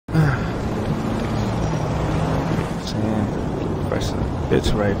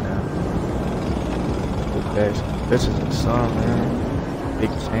bitch right now. Big bags, bitches in the sun, man. Big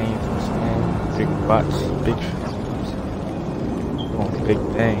chains, I'm saying. Big watch, big films. Doing big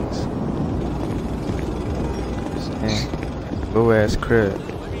things. Man. Low ass crib.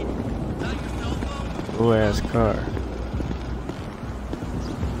 Low ass car.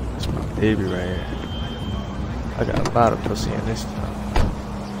 That's my baby right here. I got a lot of pussy in this town.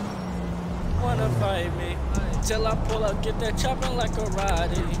 Wanna fight me till I pull up, get that chopping like a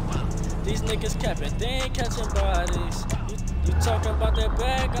roddy. These niggas capping, they ain't catching bodies. You talking about that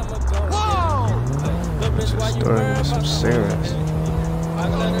bag, I'ma go get it. But bitch, why you worried about some serious? I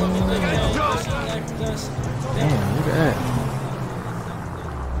let her get the game, necklace. Damn, look at that.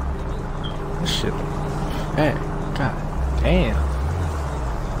 This shit fat. God damn.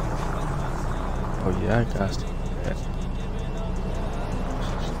 Oh yeah, I got to.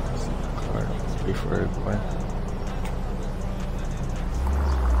 For everybody.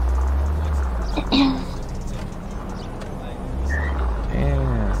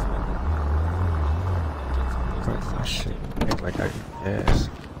 Damn. Fuck my shit. Act like I get gas.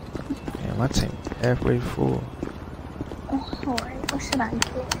 Damn, my tank halfway full. Oh, alright, what should I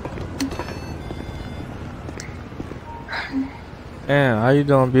get? Damn, how you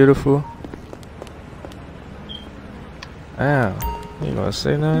doing, beautiful? Damn, you ain't gonna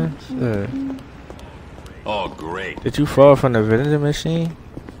say nothing? Shit. Oh, great. Did you fall from the vending machine?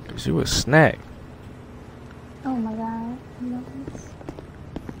 Cause you was snack. Oh my god.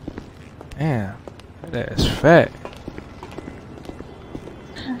 Damn, that is fat.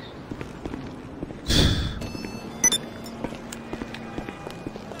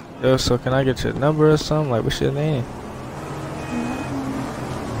 Yo, so can I get your number or something? Like, what's your name?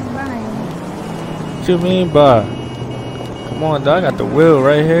 Brian. What you mean by? Come on, dog. I got the wheel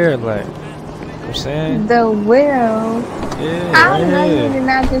right here. Like, you know what I'm saying? The will. Yeah, I right know here. you did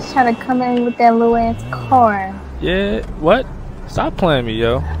not just try to come in with that little ass car. Yeah, what? Stop playing me,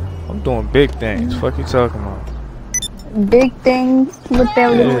 yo. I'm doing big things. Fuck you talking about? Big things with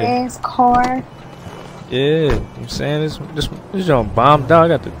that little ass car. Yeah, you know what I'm saying? This joint bombed out. I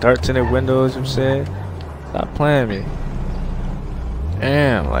got the darts in the windows, you know what I'm saying? Stop playing me.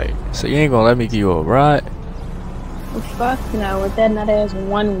 Damn, like, so you ain't gonna let me give you a ride? Well, fuck no, with that nut ass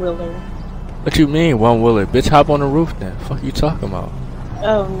one wheeler. What you mean, one wheeler? Bitch, hop on the roof then. Fuck you talking about?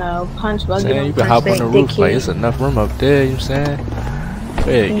 Oh no, punch buggy. Saying you can hop on the roof, like, it's enough room up there, you know what I'm saying? Go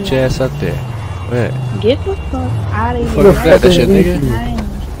ahead, get your ass up there. Go ahead. Get the fuck out of Fuck here. is that? That shit, nigga?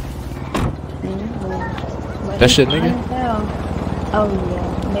 That shit, nigga? Oh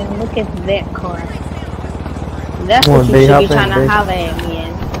yeah, man, look at that car. That's what you should be trying to holler at me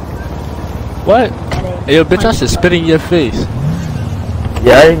in. What? Hey, yo, bitch, I should spit in your face.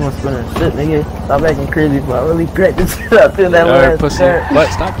 Yeah, I ain't gonna spin a shit, nigga. Stop acting crazy, but I really cracked this shit up to that last pussy.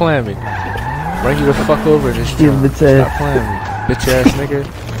 What? Stop playing me. Bring you the fuck over this shit. Stop playing me. Bitch ass nigga.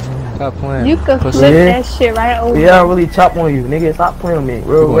 Stop playing You me. could Pussy. flip that shit right over. Yeah, I really chop on you, nigga. Stop playing with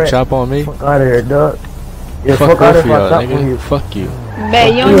me. Real You gonna chop on me? Fuck out of here, dog. Yeah, fuck out off of y'all, here, nigga. Fuck you.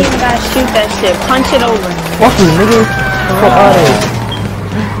 Babe, you don't even gotta shoot that shit. Punch it over. Fuck you, nigga. Fuck out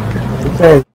of here.